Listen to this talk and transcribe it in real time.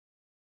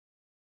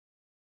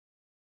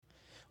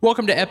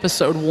Welcome to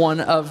episode 1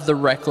 of The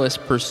Reckless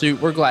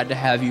Pursuit. We're glad to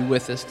have you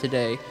with us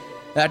today.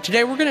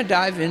 Today we're going to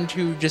dive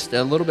into just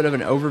a little bit of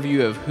an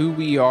overview of who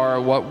we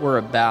are, what we're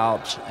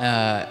about,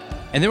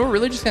 and then we're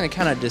really just going to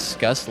kind of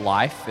discuss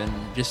life and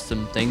just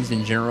some things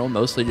in general,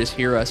 mostly just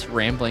hear us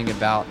rambling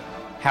about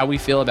how we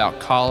feel about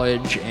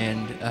college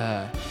and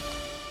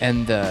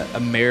the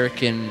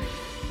American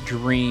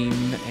dream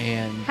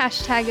and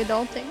hashtag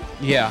adulting.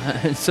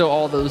 Yeah, so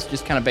all those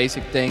just kind of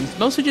basic things,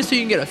 mostly just so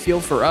you can get a feel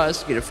for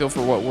us, get a feel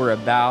for what we're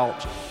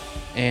about,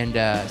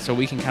 and so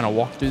we can kind of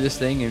walk through this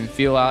thing and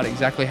feel out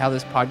exactly how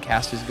this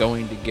podcast is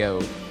going to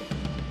go.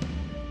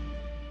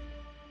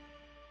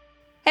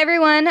 Hey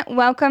everyone,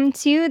 welcome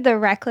to The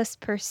Reckless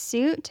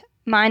Pursuit.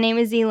 My name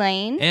is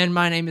Elaine. And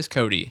my name is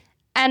Cody.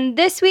 And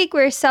this week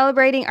we're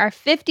celebrating our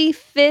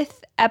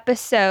 55th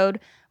episode,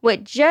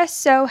 which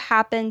just so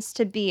happens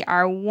to be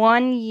our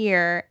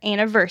 1-year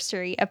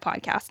anniversary of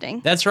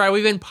podcasting. That's right.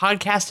 We've been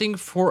podcasting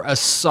for a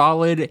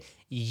solid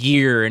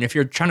year. And if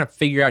you're trying to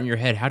figure out in your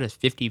head, how does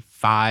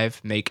 55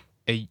 make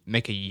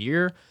a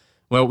year?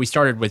 Well, we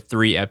started with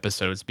 3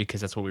 episodes because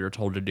that's what we were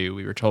told to do.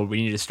 We were told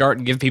we need to start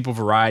and give people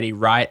variety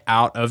right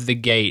out of the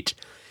gate.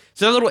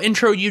 So that little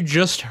intro you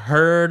just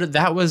heard,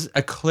 that was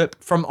a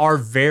clip from our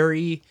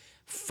very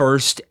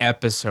first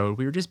episode.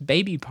 We were just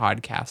baby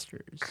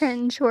podcasters.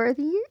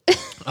 Cringeworthy.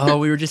 Oh,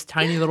 we were just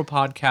tiny little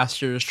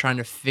podcasters trying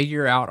to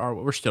figure out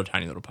we're still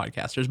tiny little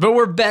podcasters, but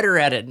we're better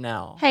at it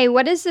now. Hey,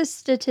 what is the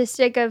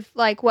statistic of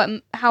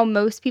how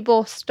most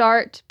people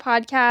start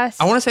podcasts?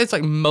 I want to say it's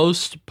like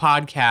most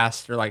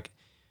podcasts are like,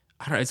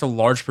 I don't know, it's a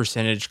large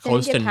percentage,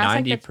 close to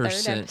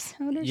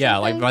 90%. Yeah,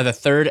 like by the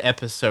 3rd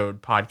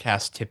episode,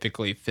 podcasts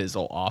typically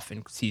fizzle off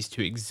and cease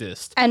to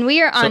exist. And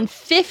we are on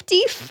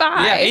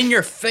 55. Yeah, in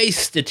your face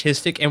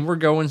statistic, and we're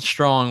going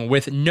strong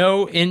with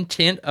no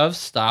intent of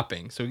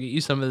stopping. So get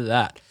you some of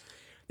that.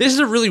 This is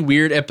a really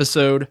weird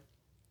episode.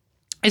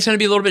 It's going to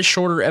be a little bit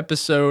shorter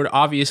episode.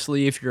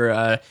 Obviously, if you're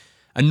a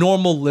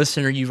normal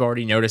listener, you've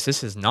already noticed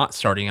this is not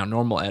starting out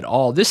normal at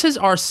all. This is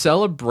our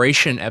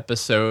celebration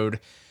episode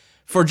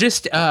for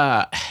just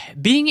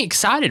being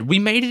excited. We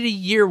made it a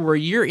year. We're a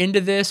year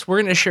into this. We're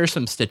going to share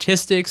some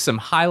statistics, some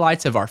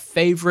highlights of our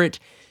favorite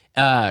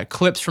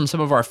clips from some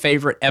of our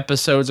favorite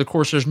episodes. Of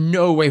course, there's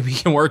no way we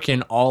can work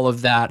in all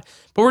of that,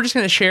 but we're just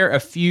going to share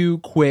a few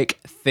quick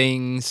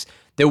things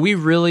that we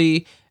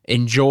really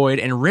enjoyed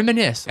and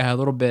reminisce a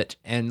little bit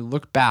and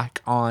look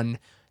back on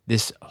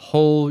this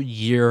whole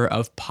year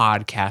of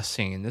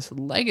podcasting and this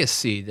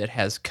legacy that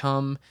has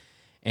come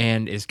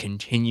and is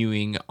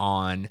continuing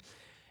on.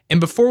 And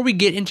before we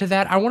get into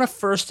that, I want to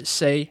first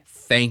say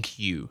thank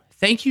you.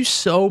 Thank you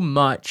so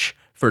much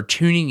for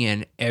tuning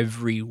in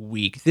every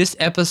week. This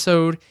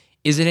episode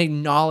is an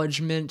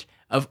acknowledgement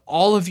of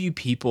all of you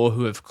people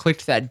who have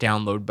clicked that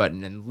download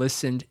button and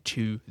listened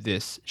to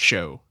this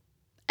show.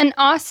 And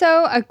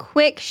also a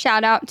quick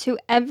shout out to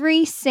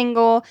every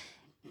single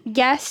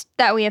guest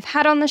that we have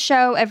had on the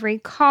show, every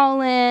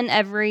call-in,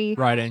 every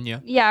write-in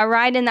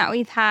that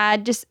we've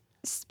had. Just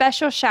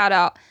special shout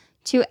out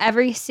to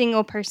every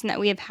single person that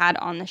we have had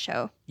on the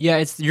show. Yeah,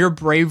 it's your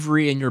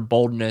bravery and your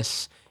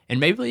boldness, and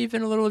maybe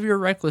even a little of your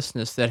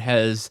recklessness that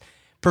has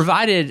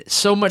provided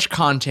so much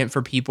content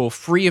for people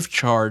free of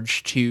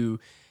charge to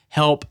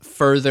help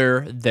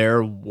further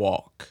their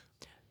walk.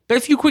 But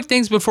a few quick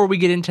things before we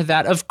get into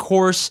that. Of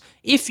course,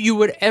 if you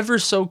would ever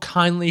so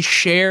kindly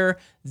share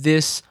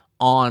this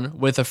on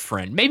with a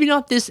friend. Maybe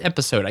not this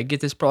episode. I get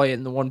this probably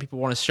in the one people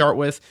want to start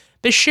with.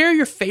 But share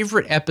your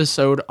favorite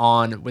episode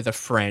on with a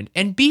friend.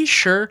 And be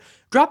sure,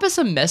 drop us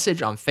a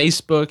message on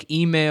Facebook,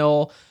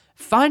 email,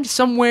 find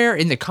somewhere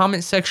in the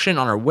comment section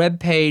on our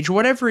webpage,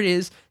 whatever it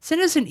is,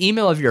 send us an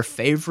email of your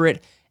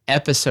favorite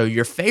episode,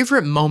 your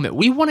favorite moment.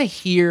 We want to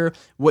hear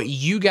what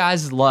you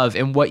guys love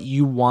and what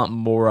you want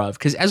more of.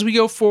 Because as we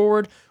go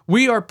forward,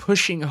 we are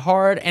pushing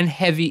hard and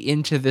heavy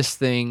into this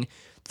thing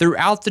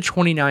throughout the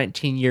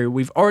 2019 year.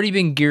 We've already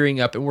been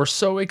gearing up, and we're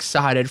so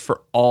excited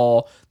for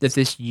all that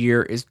this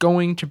year is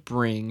going to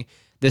bring.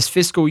 This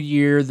fiscal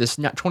year, this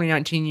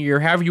 2019 year,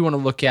 however you want to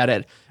look at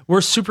it,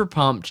 we're super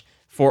pumped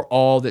for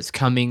all that's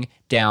coming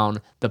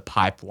down the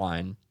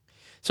pipeline.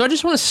 So I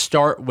just want to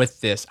start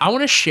with this. I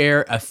want to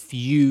share a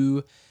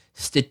few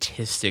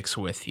statistics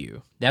with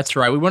you. That's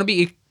right. We want to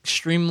be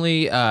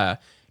extremely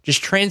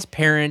just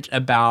transparent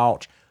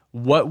about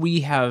what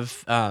we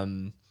have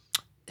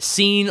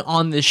seen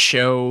on this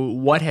show,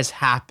 what has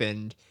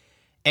happened,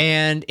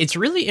 and it's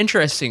really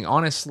interesting,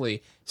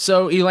 honestly.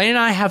 So Elaine and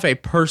I have a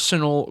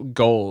personal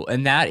goal,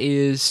 and that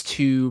is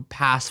to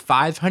pass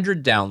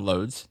 500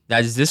 downloads.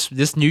 That is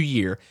this new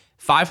year,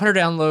 500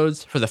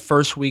 downloads for the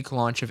first week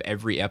launch of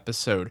every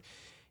episode.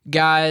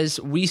 Guys,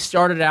 we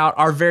started out,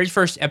 our very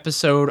first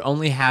episode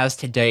only has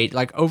to date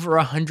like over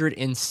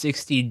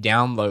 160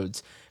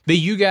 downloads. But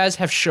you guys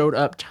have showed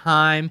up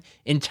time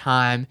and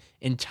time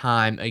and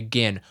time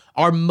again.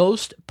 Our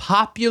most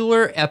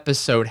popular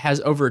episode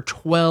has over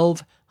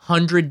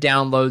 1,200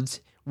 downloads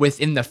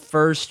within the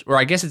first, or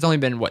I guess it's only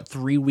been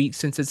 3 weeks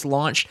since it's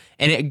launched,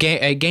 and it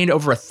gained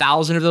over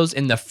 1,000 of those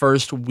in the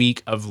first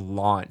week of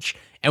launch.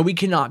 And we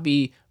cannot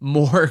be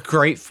more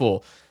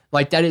grateful.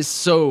 Like, that is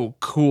so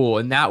cool.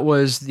 And that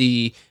was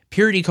the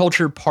Purity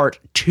Culture Part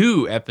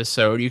 2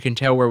 episode. You can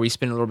tell where we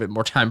spent a little bit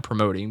more time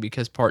promoting,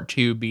 because Part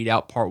 2 beat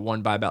out Part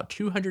 1 by about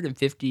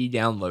 250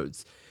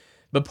 downloads.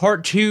 But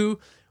Part 2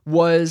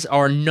 was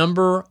our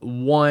number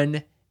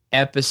 1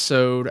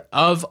 episode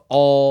of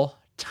all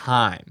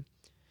time.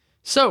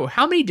 So,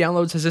 how many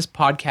downloads does this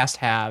podcast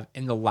have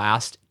in the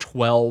last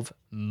 12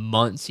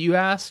 months, you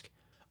ask?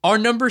 Our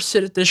numbers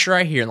sit at this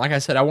right here. And like I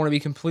said, I want to be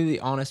completely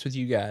honest with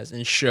you guys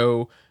and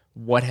show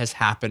what has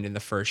happened in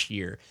the first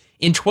year.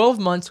 In 12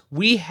 months,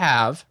 we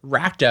have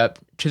racked up,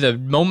 to the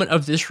moment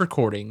of this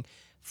recording,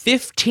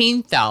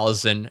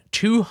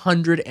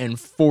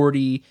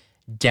 15,240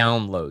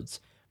 downloads.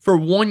 For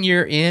 1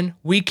 year in,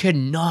 we could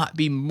not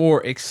be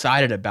more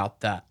excited about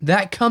that.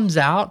 That comes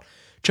out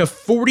to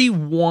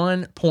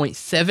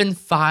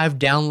 41.75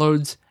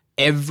 downloads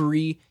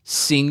every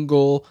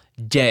single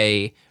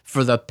day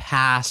for the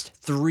past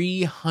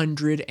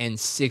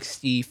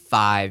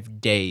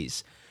 365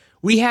 days.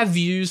 We have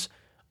views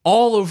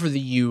all over the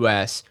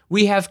US.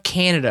 We have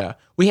Canada.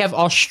 We have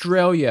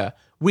Australia.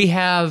 We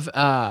have,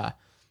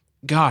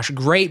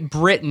 Great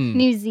Britain.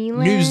 New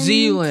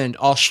Zealand,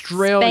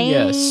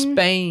 Australia,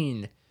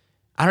 Spain.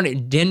 I don't know,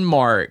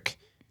 Denmark,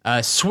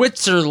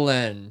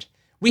 Switzerland.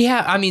 We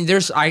have,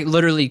 I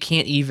literally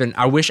can't even,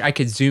 I wish I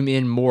could zoom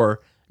in more.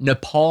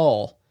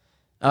 Nepal.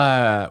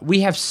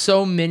 We have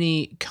so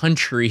many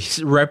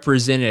countries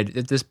represented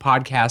that this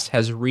podcast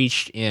has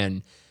reached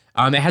in.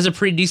 It has a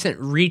pretty decent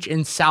reach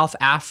in South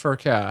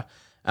Africa,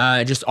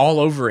 just all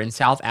over in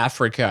South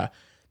Africa.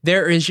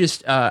 There is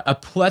just a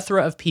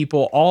plethora of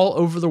people all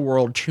over the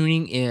world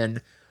tuning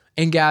in.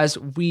 And guys,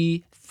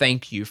 we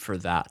thank you for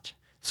that.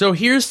 So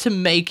here's to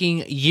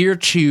making year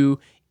 2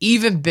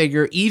 even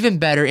bigger, even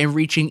better, and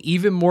reaching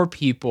even more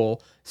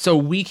people so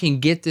we can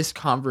get this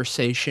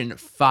conversation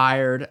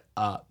fired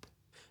up.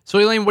 So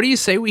Elaine, what do you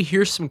say we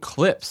hear some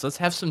clips? Let's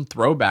have some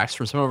throwbacks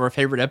from some of our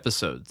favorite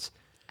episodes.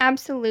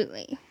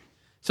 Absolutely.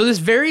 So this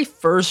very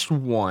first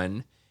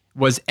one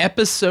was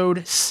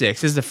episode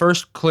 6. This is the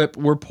first clip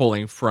we're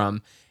pulling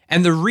from.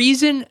 And the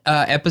reason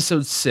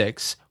episode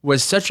 6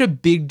 was such a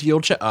big deal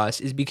to us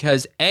is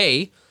because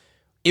A,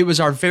 it was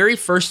our very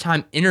first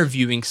time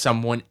interviewing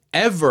someone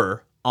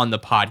ever on the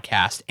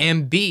podcast.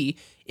 And B,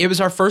 it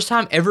was our first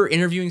time ever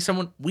interviewing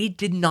someone we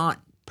did not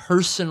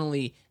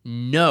personally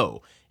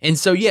know. And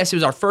so, yes, it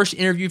was our first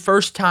interview,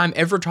 first time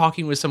ever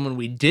talking with someone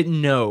we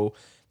didn't know,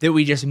 that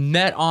we just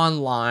met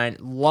online,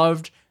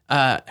 loved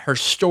her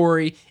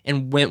story,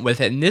 and went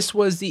with it. And this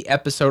was the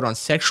episode on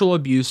sexual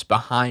abuse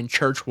behind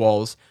church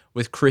walls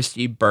with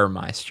Christy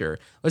Burmeister.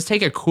 Let's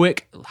take a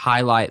quick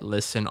highlight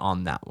listen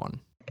on that one.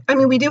 I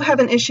mean, we do have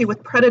an issue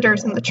with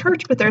predators in the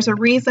church, but there's a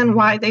reason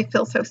why they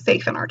feel so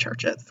safe in our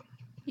churches.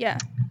 Yeah.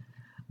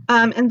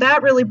 And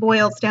that really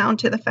boils down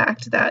to the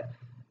fact that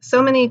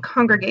so many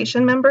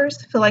congregation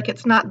members feel like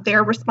it's not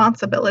their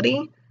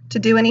responsibility to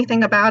do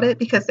anything about it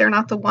because they're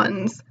not the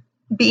ones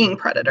being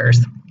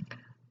predators.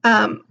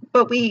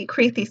 But we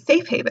create these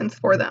safe havens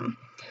for them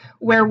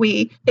where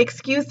we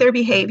excuse their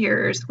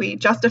behaviors, we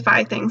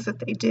justify things that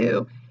they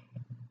do.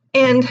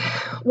 And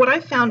what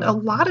I've found a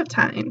lot of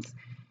times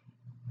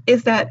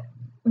is that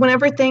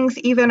whenever things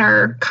even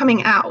are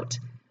coming out,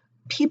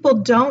 people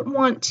don't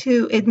want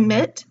to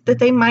admit that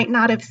they might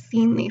not have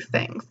seen these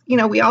things. You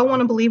know, we all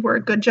want to believe we're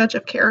a good judge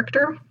of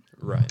character.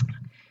 Right.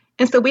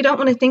 And so we don't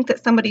want to think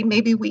that somebody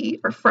maybe we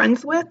are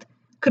friends with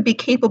could be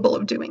capable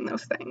of doing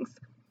those things.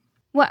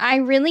 What I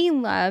really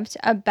loved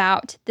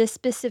about this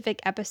specific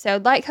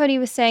episode, like Cody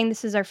was saying,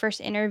 this is our first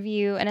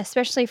interview, and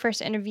especially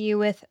first interview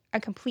with a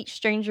complete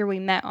stranger we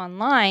met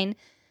online.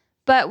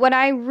 But what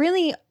I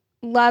really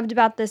loved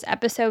about this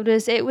episode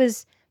is it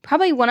was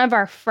probably one of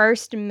our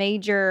first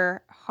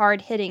major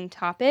hard-hitting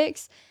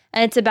topics,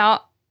 and it's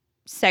about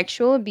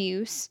sexual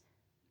abuse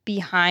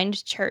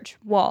behind church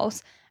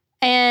walls.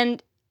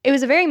 And it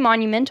was a very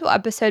monumental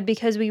episode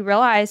because we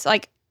realized,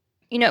 like,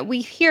 you know,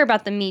 we hear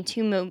about the Me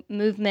Too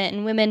movement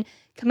and women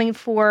coming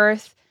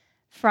forth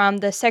from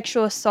the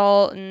sexual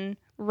assault and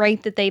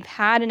rape that they've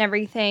had and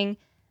everything.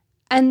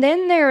 And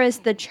then there is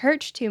the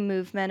Church Too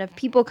movement of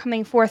people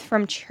coming forth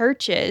from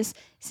churches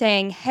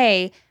saying,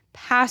 hey,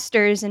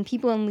 pastors and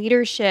people in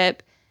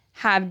leadership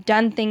have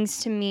done things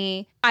to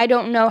me. I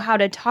don't know how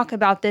to talk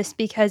about this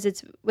because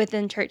it's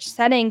within church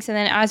settings. And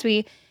then as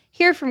we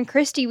hear from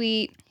Christy,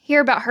 we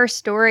hear about her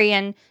story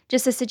and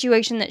just the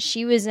situation that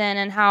she was in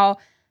and how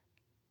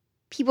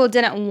people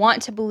didn't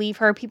want to believe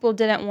her. People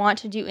didn't want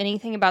to do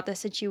anything about the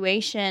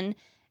situation.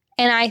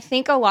 And I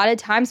think a lot of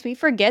times we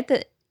forget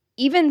that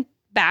even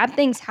bad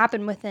things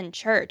happen within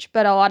church,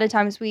 but a lot of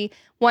times we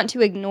want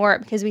to ignore it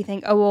because we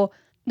think, oh, well,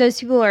 those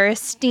people are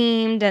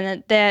esteemed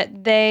and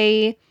that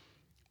they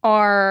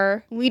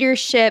are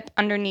leadership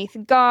underneath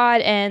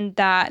God and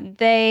that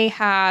they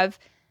have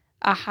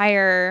a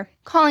higher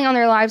calling on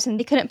their lives and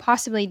they couldn't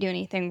possibly do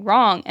anything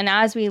wrong. And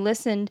as we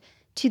listened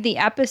to the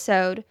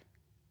episode,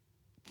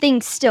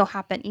 things still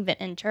happen even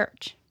in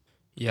church.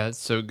 Yeah, it's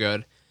so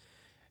good.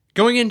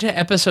 Going into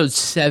episodes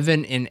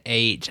 7 and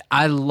 8,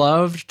 I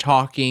loved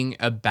talking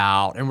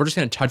about, and we're just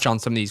going to touch on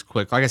some of these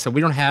quick. Like I said,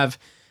 we don't have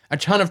a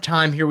ton of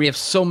time here. We have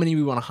so many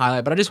we want to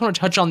highlight, but I just want to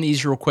touch on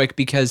these real quick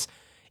because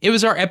it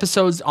was our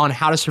episodes on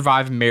how to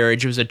survive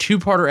marriage. It was a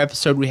 2-parter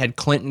episode. We had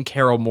Clint and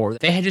Carol Moore.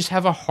 They had just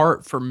have a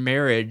heart for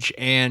marriage,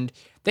 and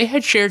they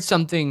had shared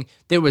something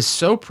that was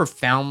so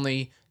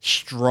profoundly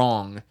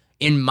strong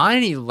in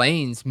mine and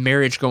Elaine's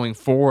marriage going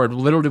forward.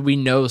 Little did we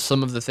know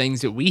some of the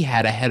things that we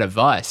had ahead of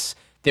us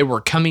that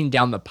were coming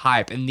down the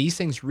pipe, and these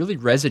things really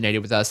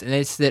resonated with us. And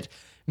it's that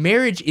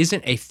marriage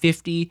isn't a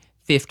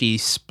 50-50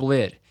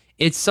 split.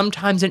 It's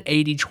sometimes an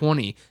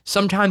 80-20.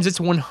 Sometimes it's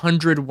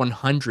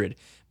 100-100.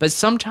 But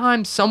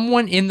sometimes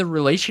someone in the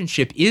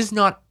relationship is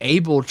not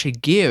able to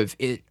give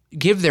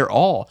their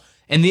all,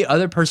 and the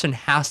other person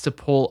has to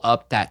pull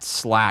up that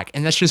slack.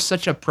 And that's just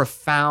such a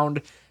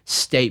profound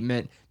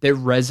statement that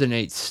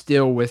resonates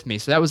still with me.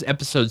 So that was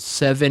episodes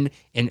 7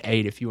 and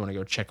 8 if you want to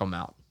go check them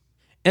out.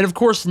 And of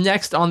course,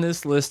 next on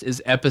this list is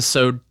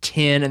episode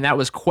 10, and that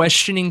was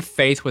Questioning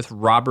Faith with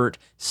Robert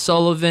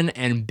Sullivan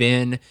and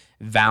Ben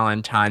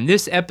Valentine.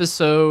 This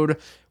episode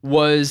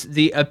was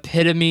the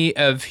epitome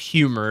of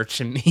humor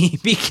to me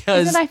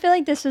because I feel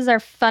like this was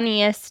our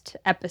funniest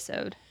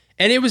episode.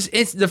 And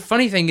it's the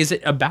funny thing is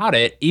about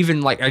it,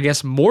 even like I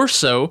guess more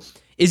so,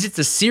 is it's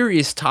a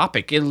serious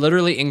topic. It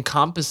literally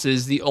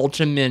encompasses the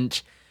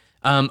ultimate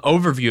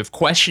overview of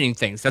questioning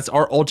things. That's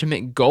our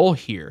ultimate goal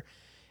here.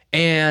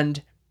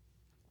 And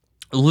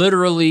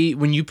literally,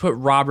 when you put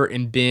Robert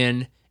and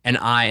Ben and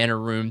I in a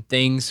room,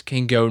 things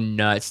can go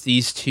nuts.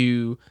 These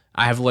two,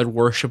 I have led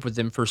worship with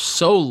them for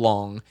so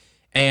long,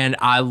 and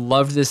I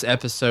loved this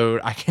episode.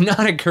 I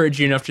cannot encourage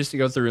you enough just to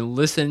go through and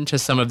listen to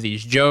some of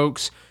these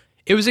jokes.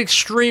 It was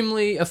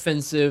extremely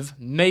offensive,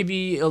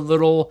 maybe a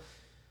little,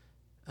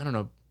 I don't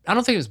know, I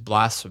don't think it was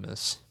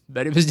blasphemous,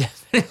 but it was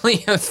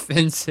definitely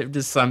offensive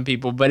to some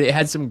people, but it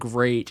had some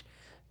great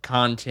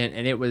content,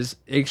 and it was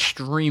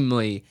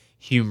extremely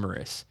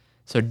humorous.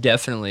 So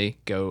definitely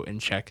go and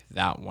check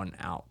that one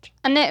out.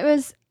 And it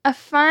was a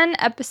fun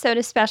episode,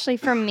 especially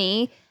for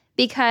me,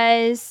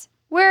 because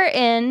we're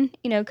in,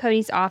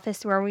 Cody's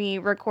office where we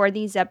record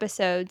these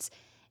episodes.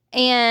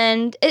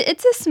 And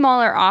it's a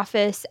smaller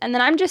office. And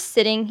then I'm just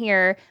sitting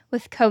here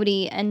with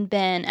Cody and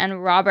Ben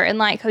and Robert. And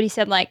like Cody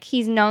said, like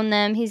he's known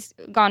them. He's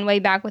gone way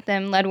back with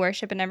them, led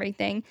worship and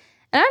everything.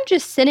 And I'm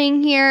just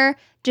sitting here,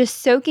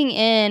 just soaking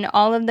in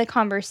all of the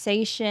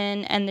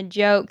conversation and the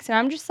jokes. And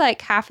I'm just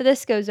like, half of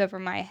this goes over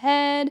my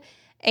head.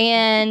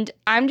 And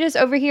I'm just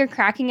over here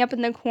cracking up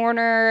in the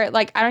corner.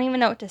 Like, I don't even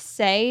know what to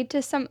say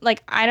to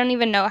I don't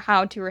even know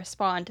how to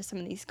respond to some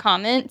of these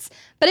comments.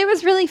 But it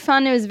was really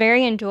fun. It was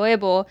very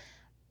enjoyable.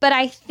 But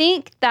I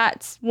think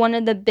that's one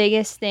of the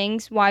biggest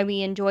things why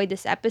we enjoyed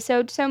this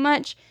episode so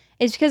much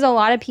is because a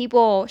lot of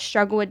people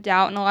struggle with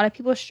doubt and a lot of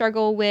people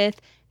struggle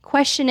with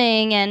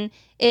questioning and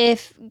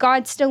if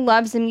God still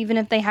loves them even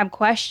if they have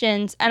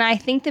questions. And I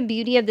think the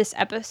beauty of this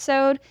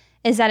episode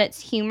is that it's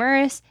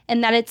humorous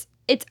and that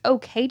it's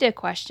okay to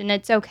question.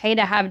 It's okay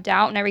to have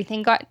doubt and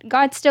everything.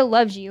 God still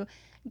loves you.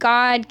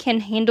 God can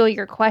handle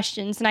your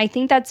questions. And I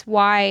think that's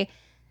why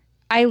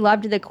I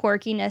loved the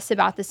quirkiness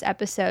about this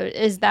episode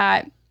is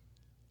that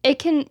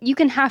you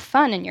can have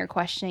fun in your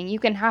questioning. You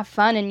can have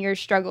fun in your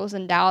struggles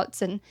and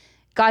doubts, and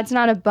God's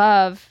not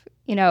above,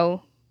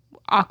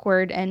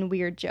 awkward and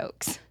weird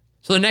jokes.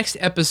 So the next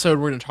episode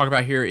we're going to talk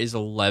about here is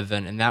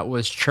 11, and that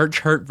was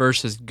Church Hurt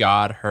versus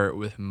God Hurt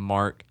with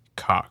Mark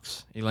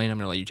Cox. Elaine, I'm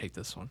going to let you take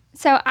this one.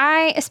 So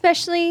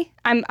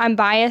I'm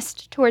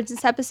biased towards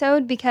this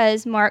episode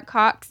because Mark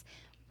Cox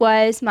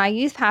was my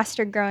youth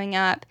pastor growing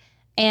up,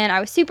 and I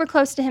was super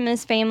close to him and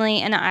his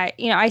family, and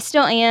I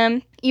still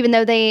am, even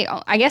though they,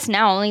 I guess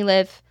now only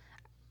live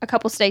a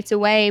couple states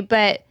away,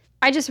 but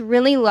I just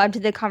really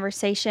loved the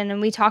conversation,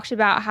 and we talked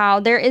about how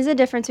there is a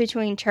difference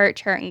between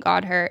church hurt and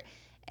God hurt,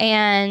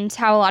 and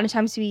how a lot of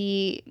times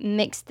we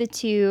mix the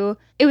two.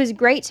 It was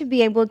great to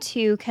be able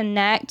to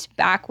connect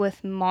back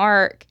with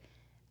Mark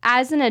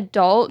as an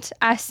adult,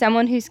 as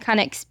someone who's kind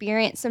of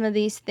experienced some of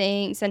these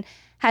things and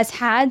has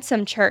had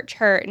some church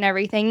hurt and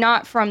everything,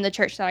 not from the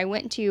church that I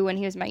went to when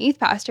he was my youth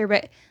pastor,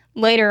 but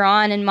later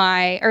on in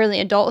my early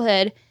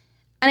adulthood.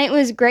 And it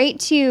was great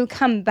to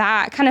come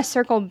back, kind of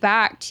circle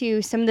back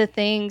to some of the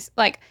things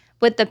like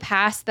with the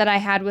past that I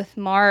had with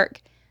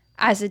Mark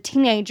as a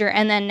teenager.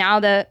 And then now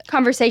the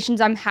conversations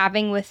I'm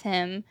having with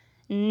him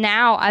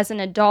now as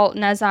an adult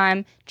and as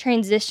I'm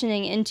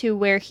transitioning into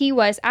where he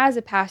was as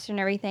a pastor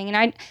and everything.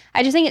 And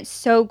I just think it's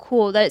so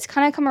cool that it's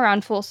kind of come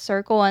around full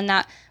circle and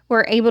that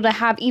we're able to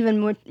have even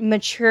more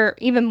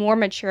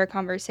mature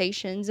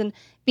conversations and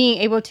being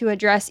able to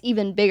address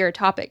even bigger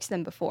topics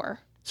than before.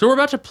 So we're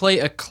about to play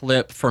a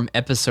clip from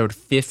episode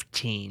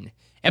 15.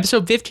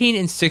 Episode 15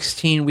 and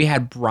 16, we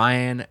had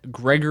Brian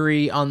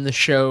Gregory on the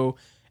show.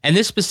 And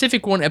this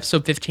specific one,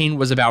 episode 15,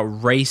 was about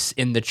race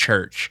in the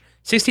church.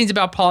 16 is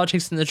about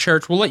politics in the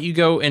church. We'll let you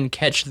go and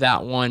catch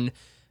that one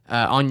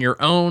on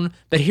your own.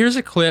 But here's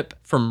a clip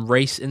from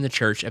Race in the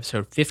Church,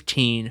 episode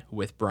 15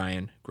 with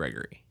Brian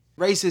Gregory.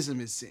 Racism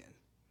is sin.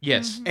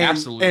 Yes,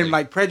 absolutely. And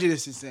like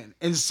prejudice is sin.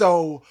 And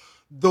so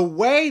the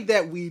way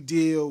that we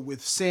deal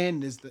with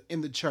sin is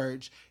in the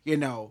church,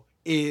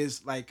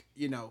 is like,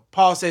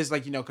 Paul says,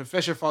 like,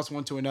 confess your faults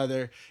one to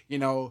another,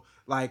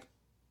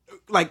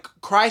 like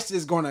Christ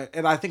is going to,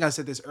 and I think I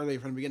said this earlier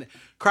from the beginning,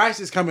 Christ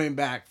is coming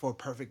back for a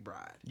perfect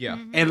bride. Yeah.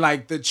 And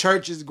like the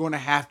church is going to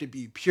have to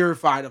be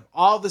purified of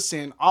all the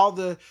sin, all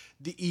the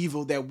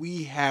evil that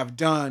we have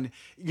done.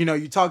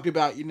 You talked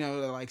about,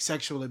 like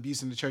sexual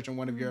abuse in the church in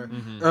one of your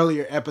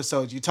earlier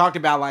episodes. You talked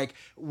about like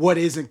what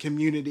isn't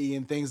community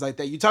and things like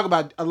that. You talk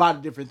about a lot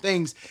of different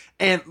things.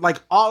 And like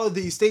all of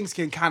these things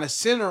can kind of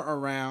center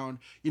around,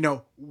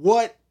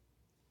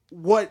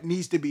 what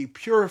needs to be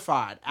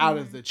purified out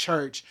of the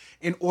church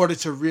in order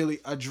to really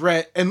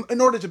address, and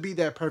in order to be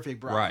that perfect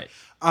bride.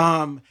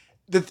 Right.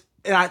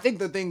 And I think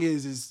the thing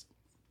is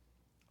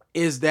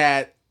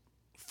that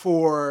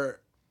for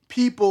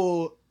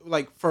people,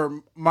 like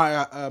for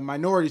my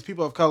minorities,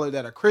 people of color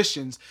that are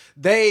Christians,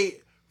 they,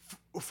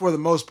 for the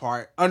most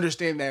part,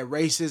 understand that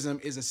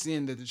racism is a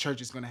sin that the church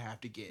is going to have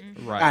to get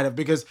out of.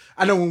 Because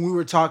I know when we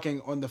were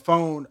talking on the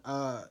phone,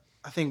 I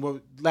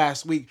think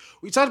last week,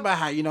 we talked about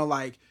how,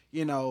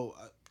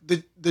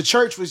 the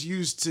church was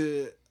used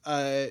to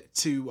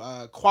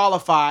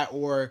qualify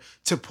or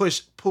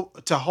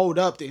to hold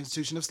up the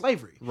institution of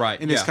slavery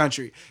in this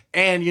country.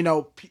 And,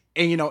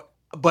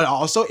 but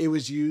also it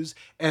was used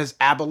as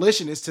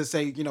abolitionists to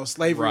say,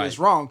 slavery is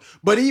wrong.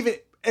 But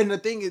and the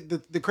thing is,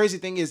 the crazy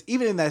thing is,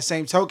 even in that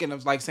same token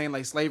of like saying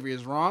like slavery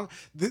is wrong,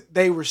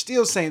 they were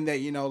still saying that,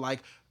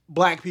 like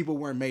black people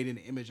weren't made in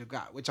the image of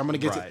God, which I'm going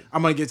to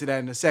get to that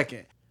in a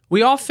second.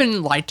 We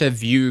often like to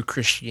view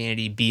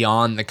Christianity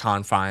beyond the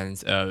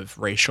confines of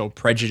racial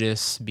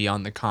prejudice,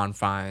 beyond the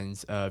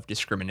confines of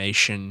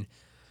discrimination.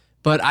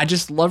 But I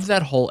just loved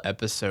that whole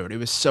episode. It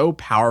was so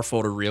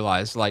powerful to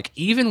realize, like,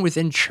 even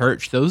within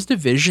church, those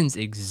divisions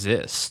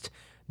exist.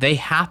 They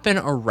happen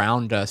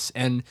around us.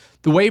 And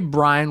the way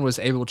Brian was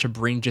able to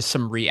bring just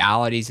some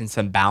realities and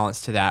some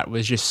balance to that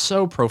was just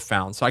so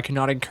profound. So I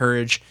cannot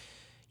encourage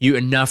you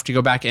enough to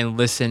go back and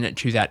listen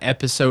to that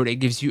episode. It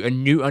gives you a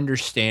new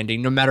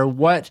understanding. No matter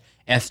what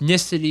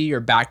ethnicity or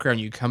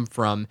background you come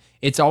from,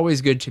 it's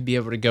always good to be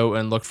able to go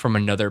and look from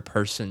another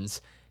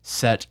person's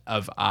set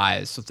of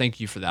eyes. So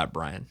thank you for that,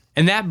 Brian.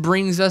 And that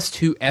brings us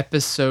to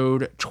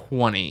episode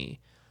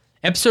 20.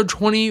 Episode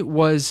 20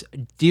 was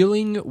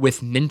dealing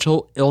with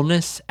mental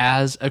illness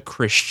as a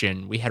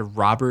Christian. We had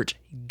Robert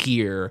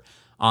Gear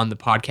on the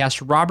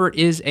podcast. Robert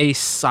is a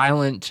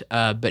silent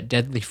but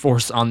deadly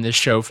force on this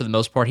show for the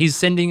most part. He's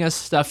sending us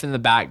stuff in the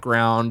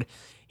background.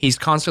 He's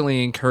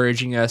constantly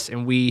encouraging us,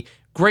 and we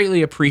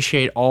greatly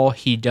appreciate all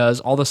he does,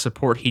 all the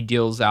support he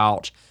deals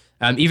out.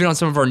 Even on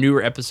some of our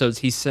newer episodes,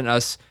 he sent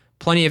us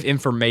plenty of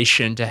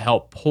information to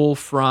help pull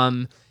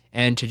from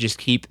and to just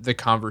keep the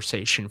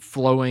conversation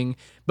flowing.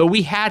 But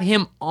we had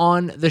him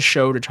on the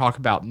show to talk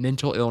about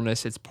mental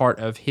illness. It's part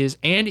of his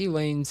and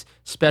Elaine's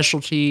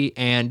specialty,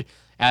 and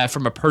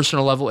from a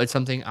personal level, it's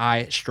something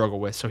I struggle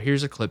with. So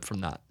here's a clip from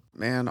that.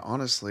 Man,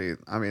 honestly,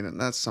 I mean,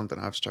 that's something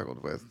I've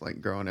struggled with,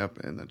 like growing up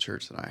in the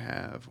church that I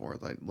have, or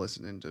like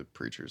listening to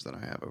preachers that I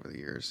have over the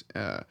years.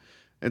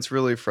 It's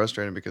really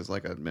frustrating because,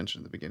 like I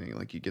mentioned at the beginning,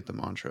 like you get the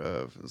mantra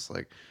of, it's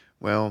like,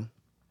 well,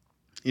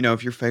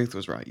 if your faith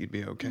was right, you'd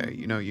be okay.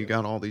 You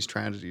got all these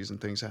tragedies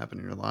and things happen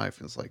in your life.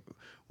 And it's like,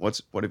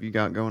 what have you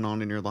got going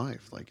on in your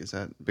life? Like, is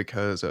that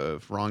because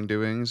of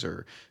wrongdoings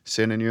or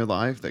sin in your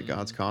life that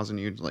God's causing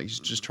you, like, he's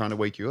just trying to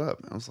wake you up?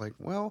 And I was like,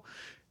 well,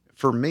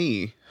 for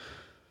me,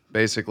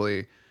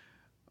 basically,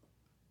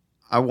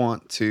 I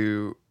want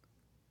to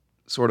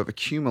sort of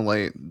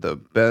accumulate the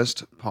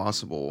best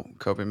possible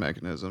coping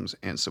mechanisms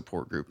and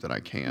support group that I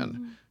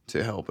can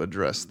to help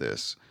address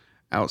this.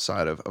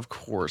 Outside of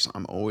course,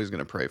 I'm always going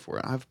to pray for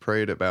it. I've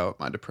prayed about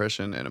my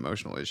depression and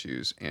emotional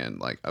issues, and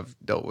like I've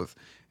dealt with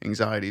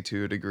anxiety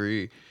to a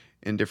degree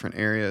in different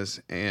areas,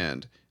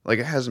 and like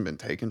it hasn't been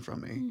taken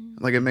from me.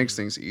 Like it makes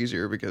things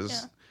easier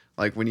because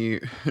like when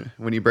you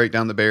break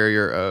down the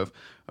barrier of,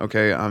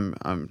 okay,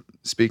 I'm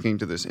speaking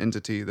to this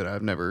entity that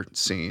I've never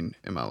seen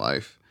in my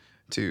life,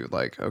 to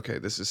like, okay,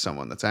 this is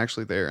someone that's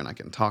actually there and I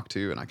can talk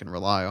to and I can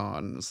rely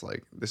on. It's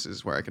like, this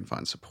is where I can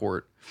find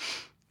support.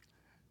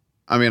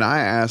 I mean, I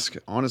ask,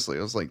 honestly,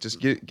 I was like,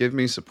 just give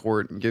me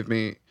support and give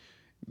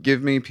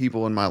me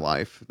people in my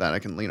life that I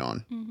can lean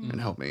on and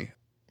help me.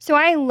 So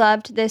I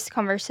loved this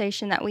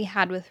conversation that we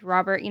had with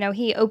Robert.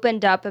 He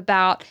opened up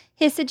about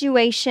his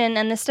situation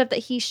and the stuff that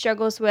he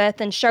struggles with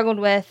and struggled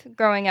with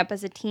growing up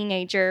as a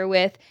teenager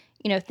with,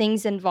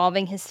 things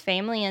involving his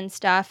family and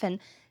stuff. And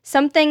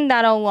something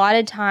that a lot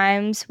of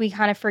times we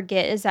kind of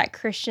forget is that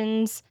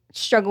Christians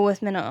struggle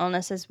with mental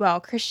illness as well.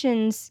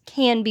 Christians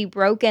can be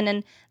broken,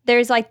 and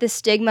there's like this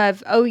stigma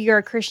of, oh, you're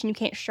a Christian, you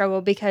can't struggle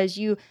because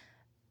you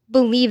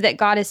believe that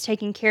God is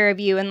taking care of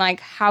you, and like,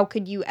 how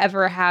could you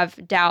ever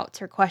have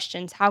doubts or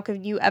questions? How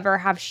could you ever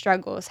have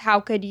struggles? How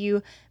could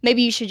you,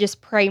 maybe you should just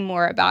pray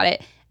more about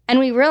it. And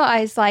we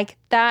realized like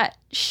that,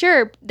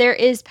 sure, there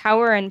is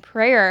power in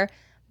prayer,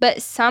 but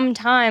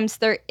sometimes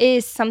there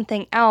is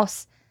something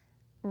else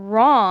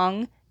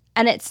wrong,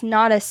 and it's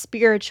not a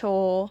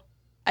spiritual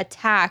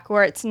attack,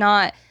 or it's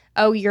not,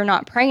 oh, you're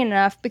not praying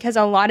enough, because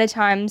a lot of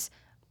times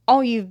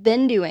all you've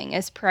been doing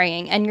is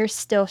praying and you're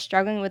still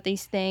struggling with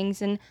these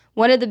things. And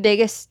one of the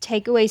biggest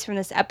takeaways from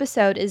this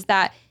episode is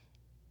that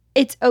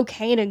it's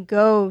okay to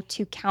go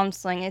to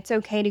counseling. It's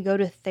okay to go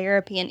to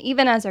therapy. And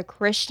even as a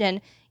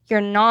Christian,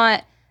 you're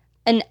not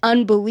an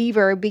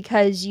unbeliever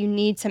because you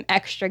need some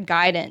extra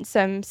guidance,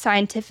 some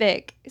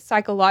scientific,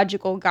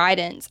 psychological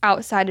guidance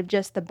outside of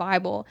just the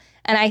Bible.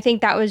 And I think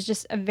that was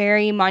just a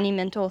very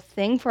monumental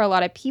thing for a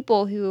lot of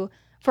people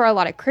for a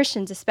lot of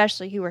Christians,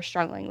 especially, who are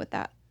struggling with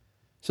that.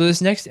 So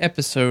this next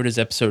episode is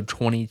episode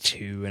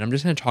 22, and I'm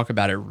just going to talk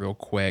about it real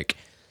quick.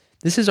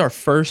 This is our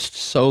first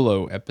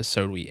solo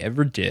episode we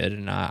ever did,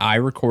 and I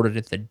recorded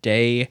it the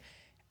day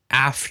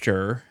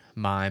after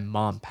my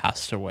mom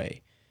passed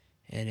away.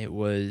 And it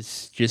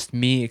was just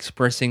me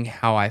expressing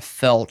how I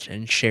felt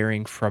and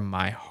sharing from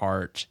my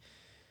heart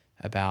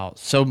about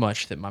so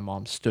much that my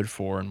mom stood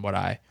for and what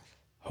I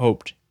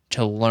hoped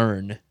to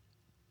learn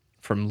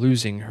from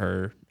losing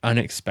her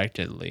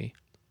unexpectedly.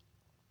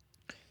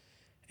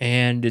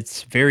 And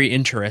it's very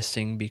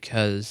interesting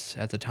because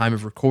at the time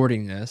of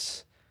recording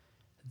this,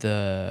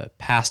 the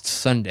past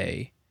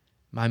Sunday,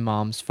 my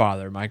mom's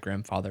father, my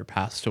grandfather,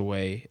 passed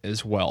away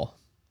as well,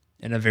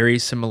 in a very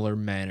similar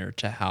manner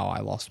to how I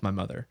lost my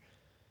mother.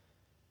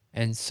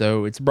 And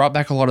so it's brought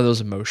back a lot of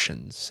those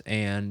emotions.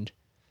 And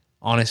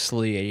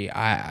honestly,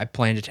 I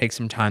plan to take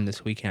some time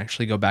this week and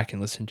actually go back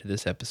and listen to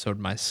this episode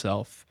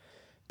myself.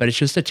 But it's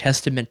just a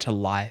testament to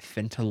life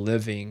and to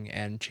living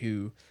and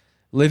to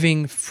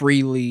living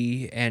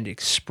freely and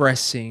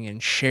expressing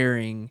and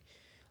sharing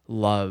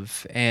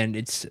love. And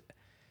it's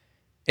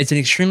an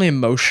extremely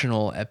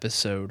emotional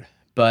episode.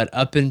 But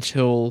up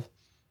until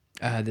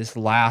this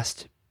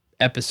last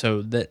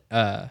episode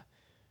that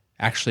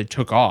actually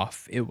took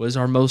off, it was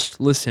our most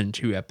listened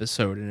to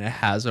episode, and it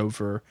has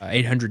over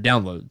 800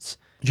 downloads.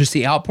 Just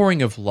the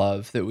outpouring of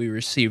love that we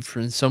received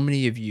from so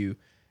many of you,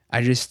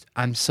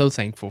 I'm so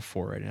thankful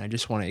for it, and I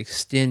just want to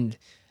extend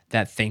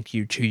that thank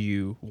you to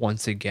you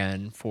once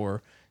again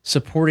for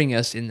supporting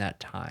us in that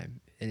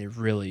time, and it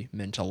really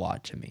meant a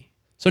lot to me.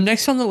 So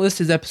next on the list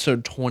is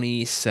episode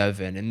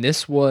 27, and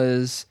this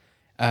was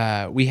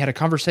we had a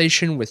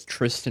conversation with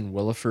Tristan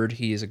Williford.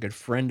 He is a good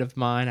friend of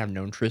mine. I've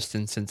known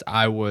Tristan since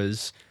I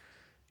was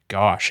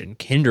in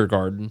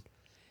kindergarten.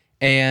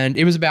 And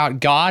it was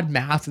about God,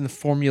 math, and the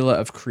formula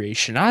of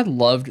creation. I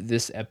loved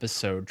this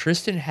episode.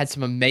 Tristan had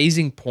some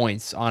amazing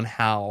points on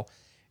how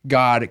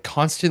God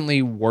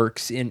constantly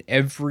works in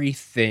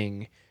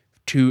everything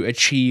to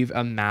achieve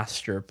a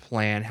master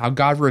plan, how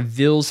God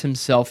reveals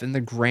himself in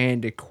the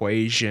grand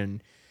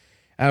equation.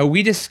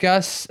 We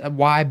discuss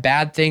why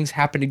bad things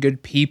happen to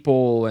good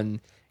people and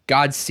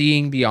God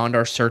seeing beyond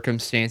our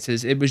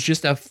circumstances. It was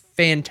just a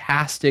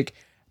fantastic,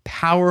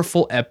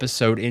 powerful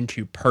episode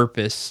into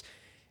purpose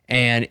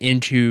and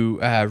into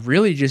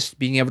really just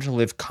being able to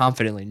live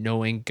confidently,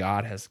 knowing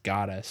God has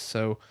got us.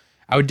 So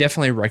I would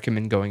definitely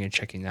recommend going and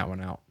checking that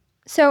one out.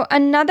 So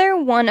another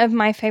one of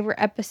my favorite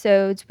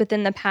episodes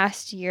within the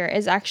past year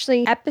is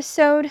actually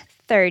episode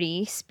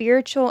 30,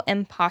 Spiritual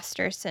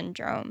Imposter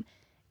Syndrome.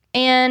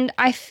 And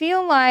I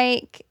feel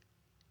like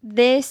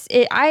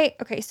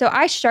so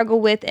I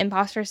struggle with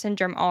imposter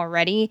syndrome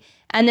already,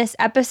 and this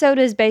episode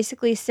is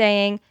basically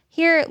saying,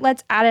 here,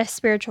 let's add a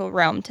spiritual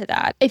realm to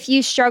that. If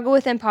you struggle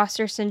with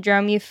imposter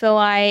syndrome, you feel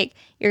like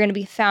you're going to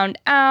be found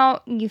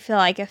out, you feel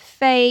like a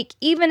fake,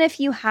 even if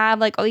you have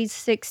like all these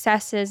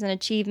successes and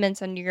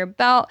achievements under your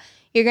belt,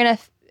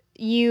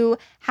 you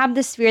have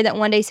this fear that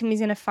one day somebody's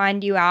going to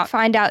find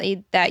out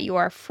that you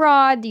are a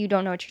fraud, that you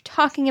don't know what you're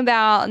talking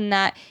about, and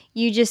that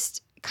you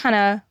just kind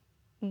of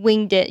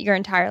winged it your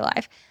entire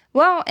life.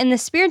 Well, in the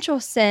spiritual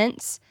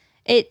sense,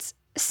 it's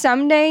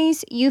some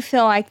days you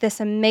feel like this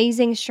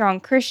amazing, strong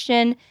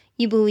Christian.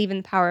 You believe in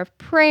the power of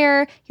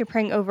prayer. You're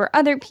praying over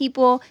other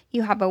people.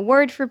 You have a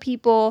word for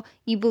people.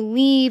 You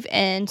believe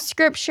in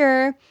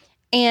scripture.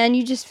 And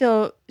you just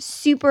feel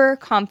super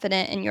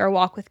confident in your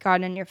walk with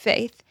God and your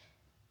faith.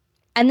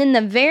 And then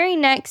the very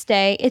next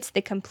day, it's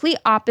the complete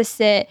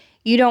opposite.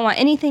 You don't want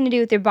anything to do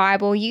with your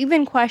Bible. You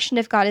even question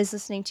if God is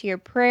listening to your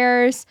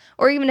prayers,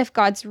 or even if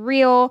God's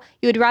real.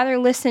 You would rather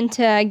listen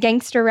to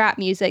gangster rap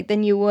music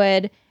than you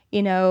would,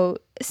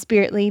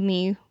 Spirit Lead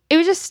Me. It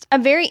was just a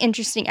very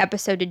interesting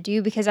episode to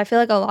do because I feel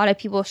like a lot of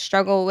people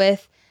struggle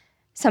with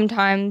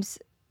sometimes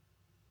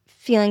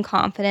feeling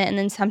confident and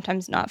then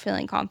sometimes not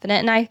feeling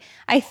confident. And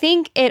I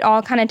think it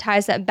all kind of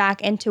ties that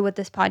back into what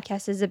this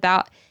podcast is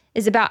about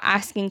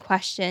asking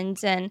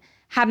questions and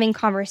having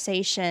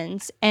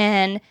conversations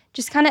and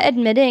just kind of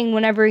admitting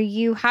whenever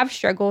you have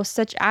struggles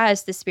such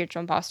as the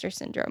spiritual imposter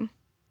syndrome.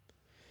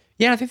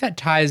 Yeah, I think that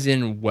ties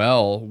in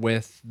well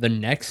with the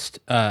next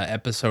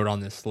episode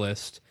on this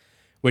list,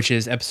 which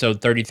is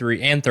episode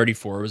 33 and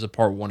 34. It was a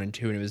part 1 and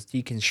 2, and it was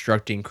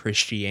Deconstructing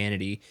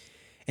Christianity.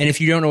 And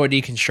if you don't know what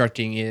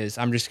deconstructing is,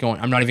 I'm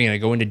not even going to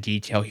go into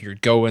detail here.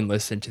 Go and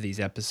listen to these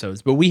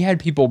episodes. But we had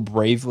people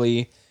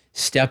bravely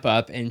step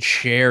up and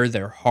share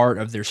their heart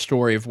of their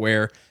story of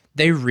where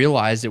they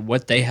realize that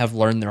what they have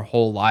learned their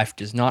whole life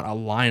does not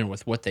align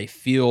with what they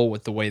feel,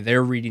 with the way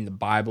they're reading the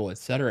Bible,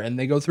 etc. And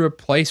they go through a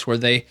place where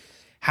they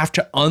have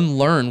to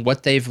unlearn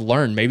what they've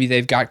learned. Maybe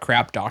they've got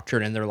crap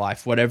doctrine in their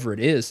life, whatever it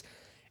is.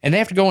 And they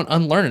have to go and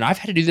unlearn it. I've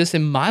had to do this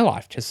in my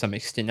life to some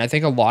extent. I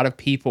think a lot of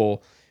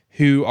people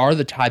who are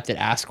the type that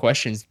ask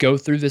questions go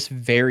through this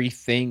very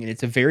thing. And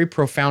it's a very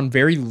profound,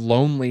 very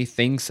lonely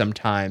thing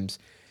sometimes.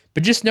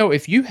 But just know,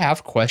 if you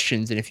have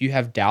questions and if you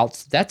have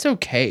doubts, that's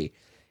okay.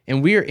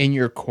 And we are in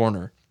your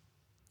corner.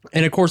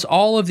 And of course,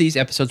 all of these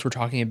episodes we're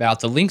talking about,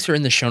 the links are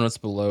in the show notes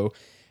below.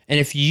 And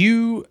if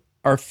you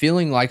are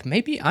feeling like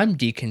maybe I'm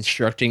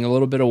deconstructing a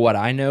little bit of what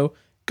I know,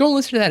 go and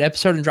listen to that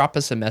episode and drop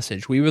us a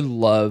message. We would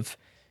love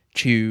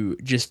to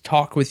just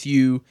talk with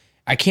you.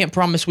 I can't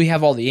promise we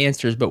have all the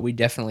answers, but we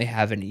definitely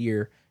have an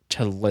ear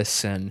to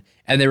listen.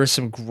 And there were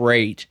some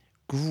great,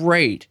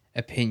 great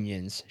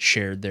opinions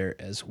shared there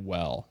as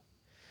well.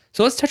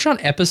 So let's touch on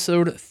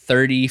episode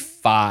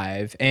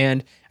 35.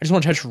 And I just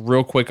want to touch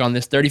real quick on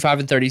this.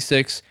 35 and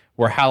 36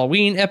 were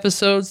Halloween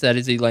episodes. That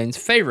is Elaine's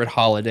favorite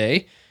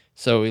holiday.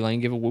 So Elaine,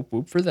 give a whoop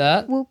whoop for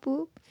that. Whoop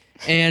whoop.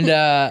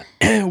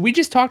 And we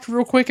just talked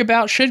real quick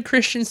about, should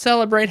Christians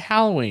celebrate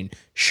Halloween?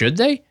 Should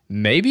they?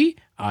 Maybe.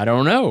 I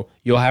don't know.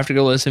 You'll have to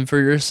go listen for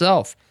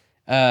yourself.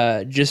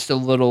 Just a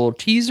little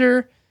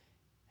teaser.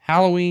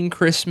 Halloween,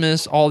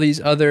 Christmas, all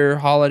these other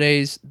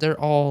holidays, they're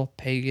all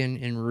pagan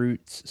in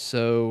roots.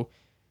 So,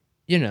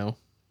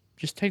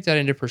 just take that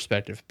into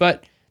perspective.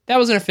 But that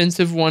was an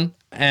offensive one,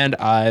 and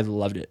I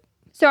loved it.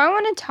 So I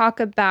want to talk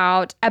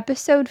about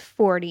episode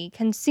 40,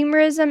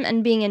 Consumerism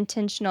and Being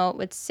Intentional,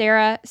 with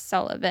Sarah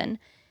Sullivan.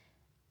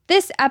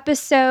 This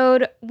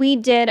episode we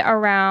did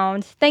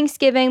around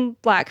Thanksgiving,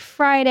 Black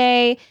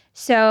Friday.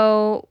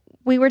 So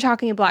we were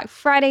talking Black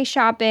Friday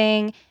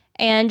shopping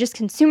and just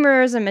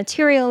consumerism,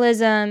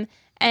 materialism,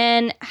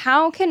 and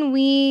how can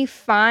we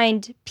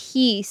find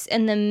peace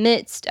in the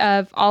midst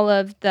of all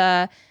of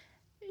the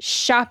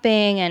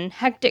shopping and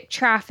hectic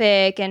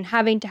traffic and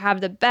having to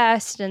have the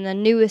best and the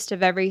newest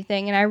of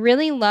everything. And I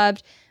really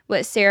loved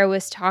what Sarah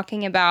was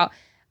talking about,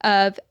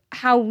 of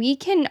how we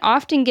can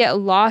often get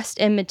lost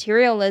in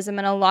materialism,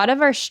 and a lot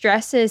of our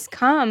stresses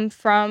come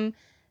from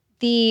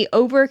the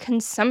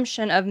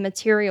overconsumption of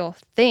material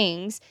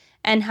things,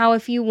 and how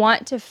if you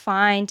want to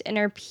find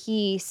inner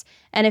peace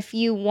and if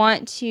you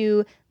want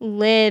to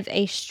live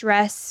a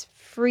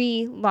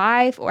stress-free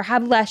life or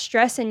have less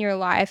stress in your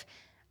life,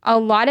 a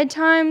lot of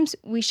times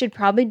we should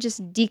probably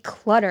just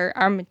declutter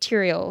our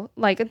material,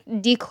 like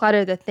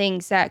declutter the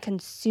things that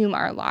consume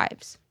our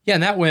lives. Yeah,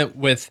 and that went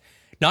with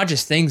not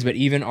just things, but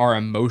even our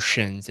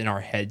emotions in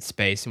our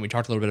headspace. And we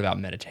talked a little bit about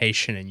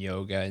meditation and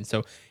yoga. And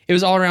so it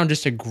was all around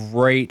just a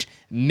great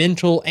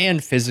mental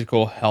and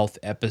physical health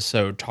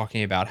episode,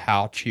 talking about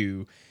how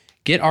to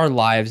get our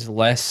lives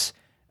less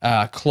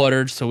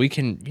cluttered so we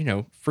can,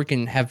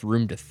 freaking have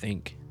room to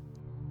think.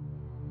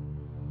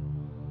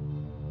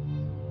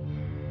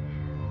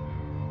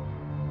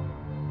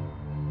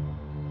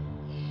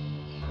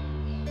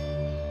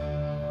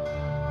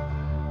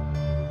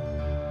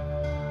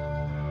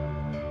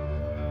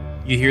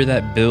 You hear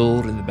that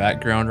build in the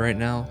background right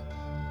now?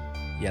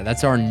 Yeah,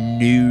 that's our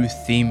new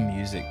theme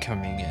music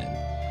coming in.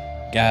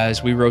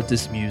 Guys, we wrote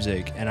this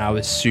music and I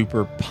was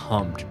super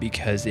pumped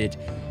because it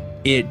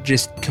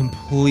just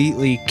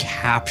completely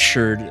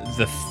captured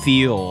the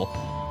feel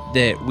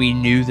that we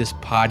knew this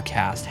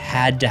podcast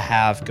had to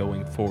have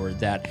going forward.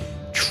 That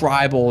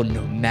tribal,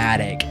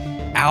 nomadic,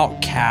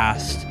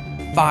 outcast,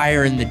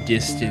 fire in the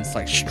distance,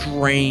 like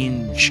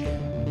strange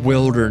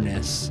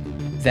wilderness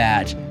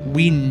that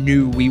we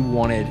knew we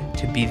wanted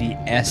to be the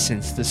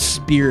essence, the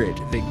spirit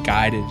that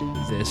guided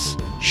this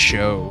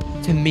show.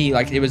 To me,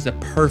 like, it was the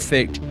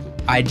perfect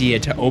idea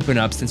to open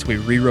up. Since we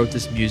rewrote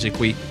this music,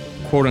 we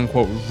quote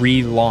unquote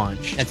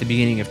relaunched at the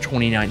beginning of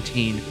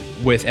 2019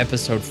 with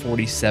episode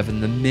 47,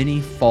 The Many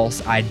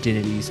False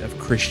Identities of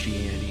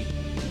Christianity.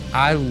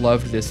 I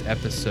loved this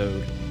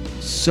episode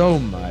so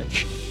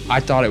much.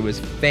 I thought it was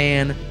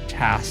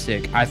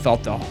fantastic. I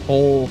thought the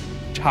whole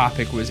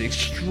topic was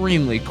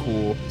extremely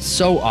cool.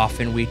 So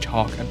often we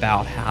talk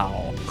about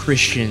how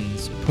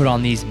Christians put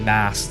on these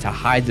masks to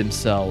hide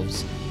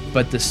themselves,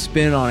 but the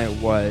spin on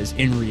it was,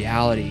 in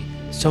reality,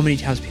 so many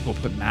times people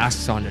put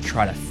masks on to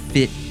try to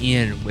fit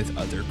in with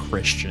other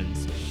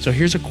Christians. So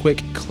here's a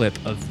quick clip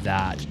of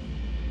that.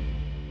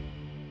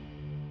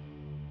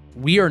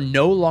 We are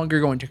no longer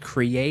going to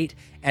create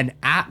an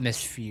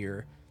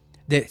atmosphere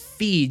that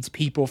feeds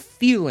people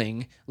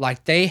feeling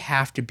like they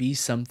have to be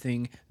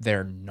something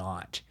they're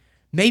not.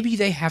 Maybe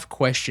they have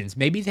questions.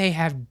 Maybe they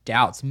have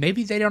doubts.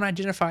 Maybe they don't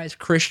identify as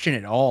Christian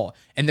at all,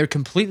 and they're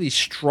completely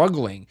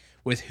struggling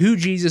with who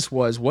Jesus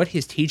was, what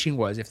his teaching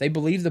was, if they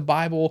believe the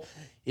Bible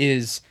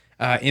is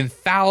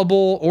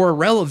infallible or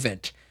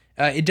irrelevant.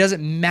 It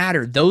doesn't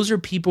matter. Those are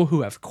people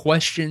who have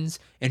questions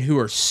and who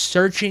are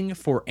searching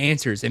for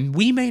answers. And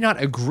we may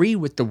not agree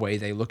with the way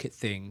they look at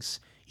things.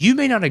 You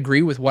may not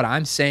agree with what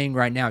I'm saying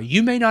right now.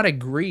 You may not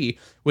agree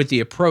with the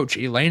approach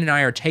Elaine and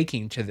I are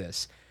taking to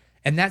this.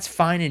 And that's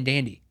fine and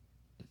dandy.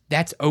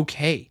 That's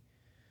okay.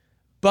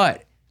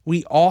 But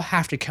we all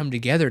have to come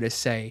together to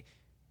say,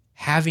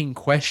 having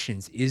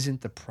questions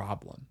isn't the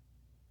problem.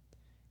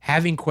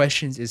 Having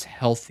questions is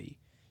healthy.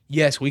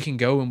 Yes, we can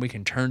go and we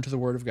can turn to the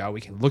Word of God. We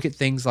can look at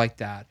things like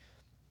that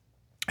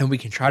and we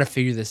can try to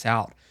figure this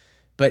out.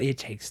 But it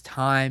takes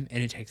time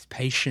and it takes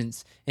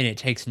patience and it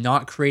takes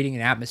not creating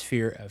an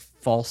atmosphere of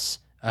false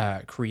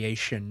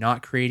creation,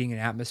 not creating an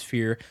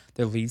atmosphere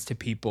that leads to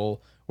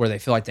people where they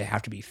feel like they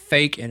have to be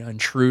fake and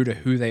untrue to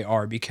who they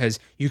are, because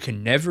you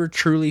can never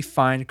truly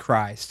find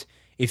Christ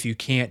if you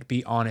can't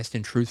be honest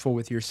and truthful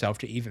with yourself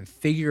to even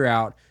figure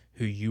out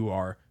who you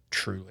are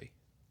truly.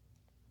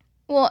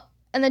 Well,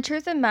 and the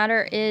truth of the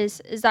matter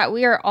is that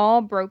we are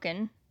all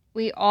broken.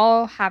 We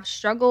all have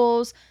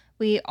struggles.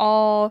 We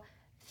all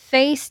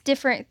face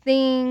different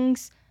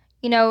things.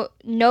 You know,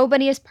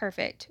 nobody is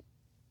perfect.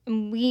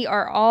 We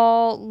are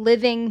all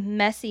living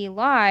messy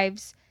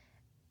lives.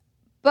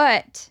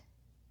 But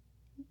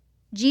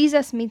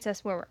Jesus meets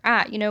us where we're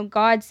at. You know,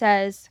 God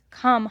says,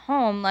 come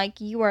home. Like,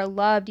 you are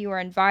loved, you are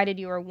invited,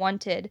 you are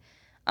wanted.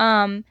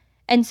 And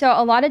so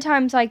a lot of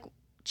times, like,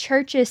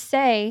 churches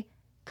say,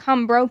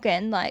 come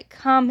broken, like,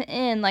 come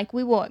in, like,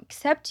 we will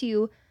accept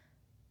you.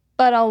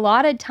 But a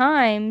lot of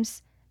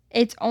times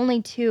it's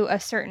only to a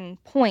certain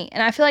point.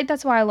 And I feel like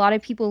that's why a lot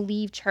of people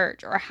leave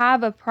church or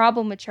have a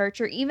problem with church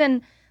or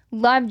even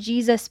love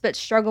Jesus but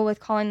struggle with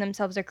calling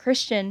themselves a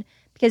Christian,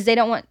 because they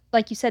don't want,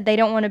 like you said, they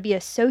don't want to be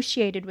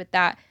associated with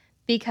that.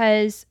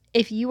 Because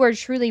if you are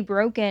truly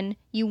broken,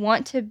 you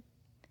want to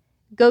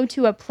go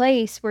to a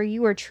place where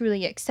you are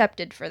truly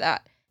accepted for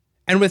that.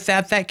 And with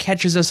that, that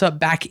catches us up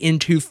back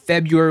into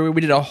February.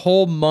 We did a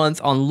whole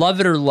month on Love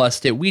It or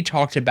Lust It. We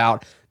talked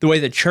about the way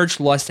the church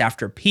lusts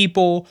after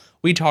people.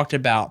 We talked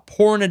about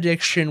porn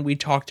addiction. We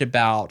talked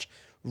about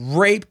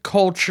rape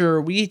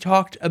culture. We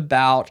talked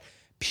about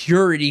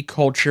purity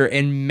culture.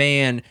 And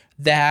man,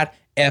 that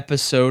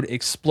episode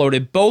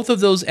exploded. Both of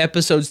those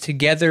episodes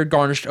together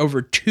garnished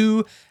over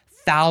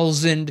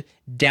 2,000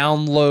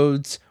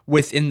 downloads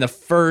within the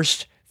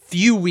first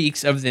few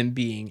weeks of them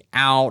being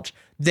out.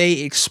 They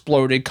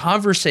exploded.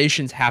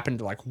 Conversations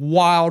happened like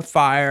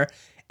wildfire.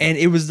 And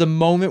it was the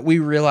moment we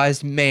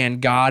realized,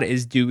 man, God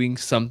is doing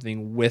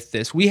something with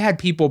this. We had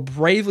people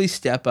bravely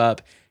step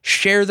up,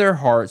 share their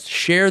hearts,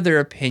 share their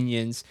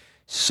opinions.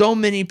 So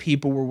many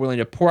people were willing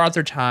to pour out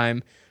their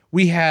time.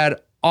 We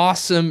had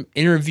awesome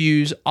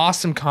interviews,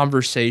 awesome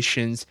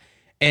conversations,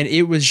 and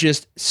it was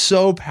just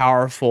so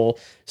powerful.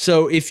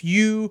 So if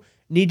you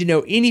need to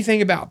know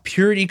anything about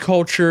purity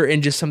culture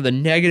and just some of the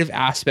negative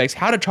aspects,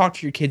 how to talk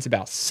to your kids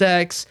about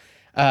sex,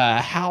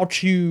 how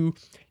to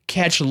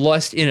catch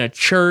lust in a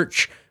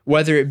church,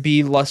 whether it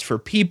be lust for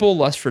people,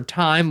 lust for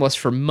time, lust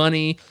for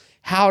money,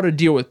 how to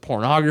deal with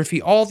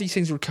pornography, all these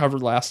things were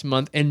covered last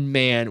month. And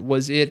man,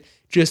 was it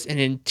just an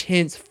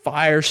intense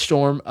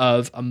firestorm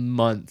of a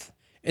month.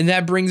 And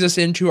that brings us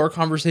into our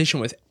conversation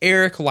with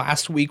Eric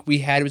last week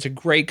it was a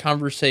great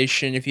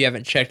conversation if you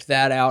haven't checked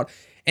that out.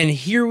 And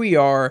here we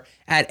are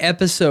at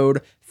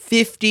episode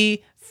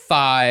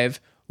 55,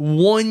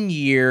 1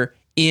 year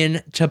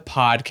into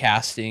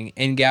podcasting.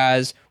 And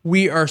guys,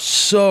 we are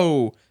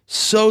so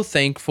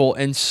thankful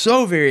and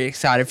so very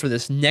excited for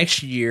this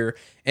next year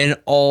and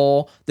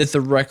all that the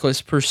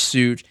Reckless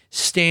Pursuit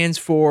stands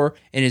for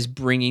and is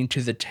bringing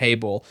to the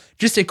table.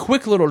 Just a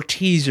quick little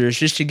teaser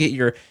just to get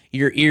your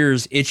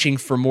ears itching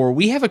for more.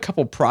 We have a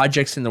couple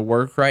projects in the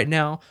work right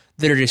now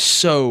that are just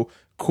so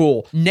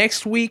cool.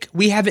 Next week,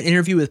 we have an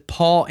interview with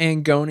Paul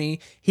Angoni.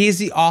 He is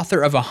the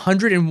author of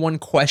 101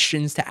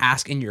 Questions to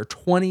Ask in Your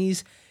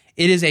 20s.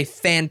 It is a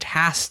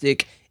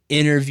fantastic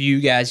interview,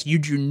 guys. You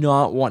do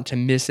not want to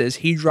miss this.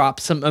 He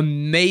dropped some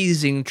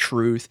amazing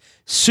truth,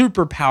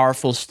 super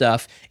powerful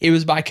stuff. It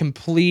was by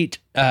complete,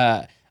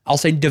 I'll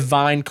say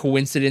divine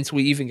coincidence.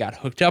 We even got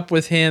hooked up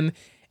with him,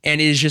 and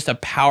it is just a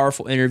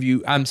powerful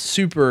interview. I'm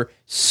super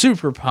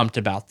pumped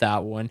about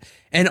that one.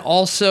 And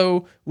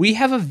also, we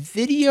have a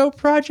video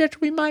project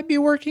we might be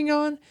working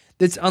on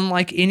that's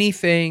unlike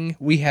anything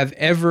we have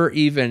ever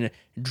even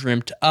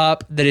dreamt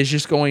up, that is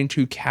just going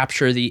to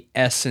capture the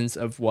essence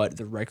of what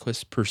the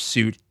Reckless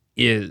Pursuit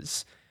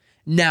is.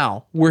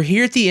 Now, we're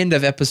here at the end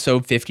of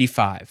episode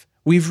 55.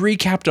 We've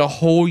recapped a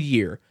whole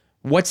year.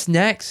 What's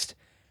next?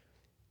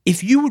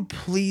 If you would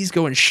please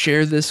go and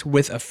share this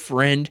with a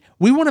friend,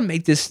 we want to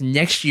make this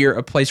next year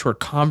a place where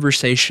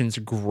conversations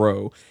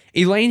grow.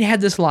 Elaine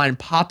had this line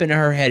pop into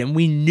her head, and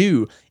we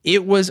knew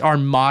it was our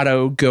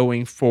motto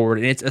going forward,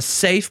 and it's a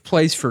safe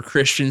place for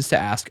Christians to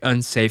ask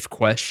unsafe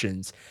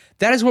questions.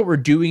 That is what we're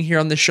doing here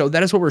on the show.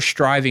 That is what we're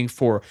striving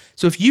for.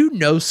 So if you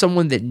know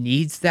someone that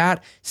needs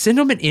that, send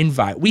them an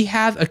invite. We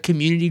have a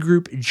community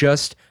group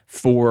just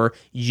for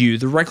you.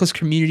 The Reckless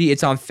Community,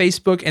 it's on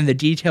Facebook, and the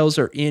details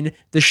are in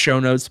the show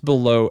notes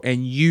below,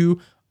 and you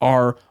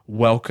are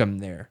welcome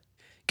there.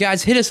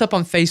 Guys, hit us up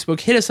on Facebook,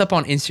 hit us up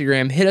on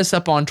Instagram, hit us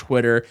up on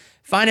Twitter.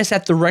 Find us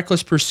at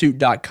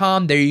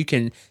therecklesspursuit.com. There you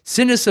can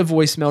send us a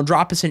voicemail,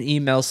 drop us an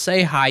email,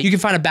 say hi. You can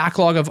find a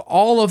backlog of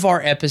all of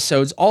our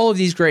episodes, all of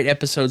these great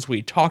episodes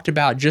we talked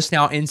about just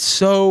now, and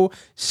so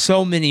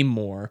many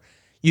more.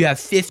 You have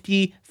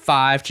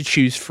 55 to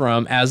choose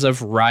from as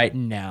of right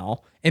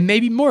now, and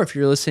maybe more if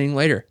you're listening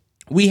later.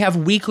 We have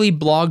weekly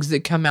blogs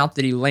that come out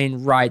that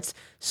Elaine writes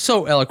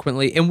so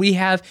eloquently, and we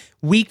have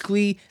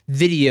weekly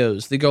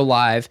videos that go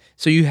live.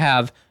 So you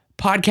have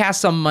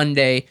podcasts on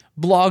Monday,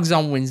 blogs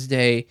on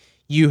Wednesday,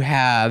 you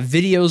have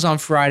videos on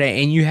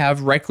Friday, and you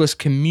have Reckless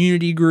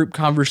community group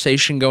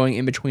conversation going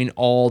in between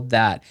all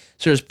that.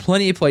 So there's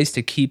plenty of place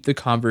to keep the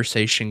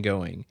conversation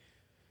going.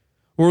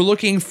 We're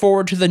looking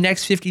forward to the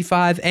next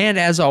 55, and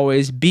as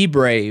always, be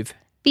brave,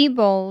 be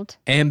bold,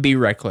 and be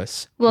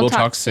reckless. We'll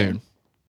talk soon.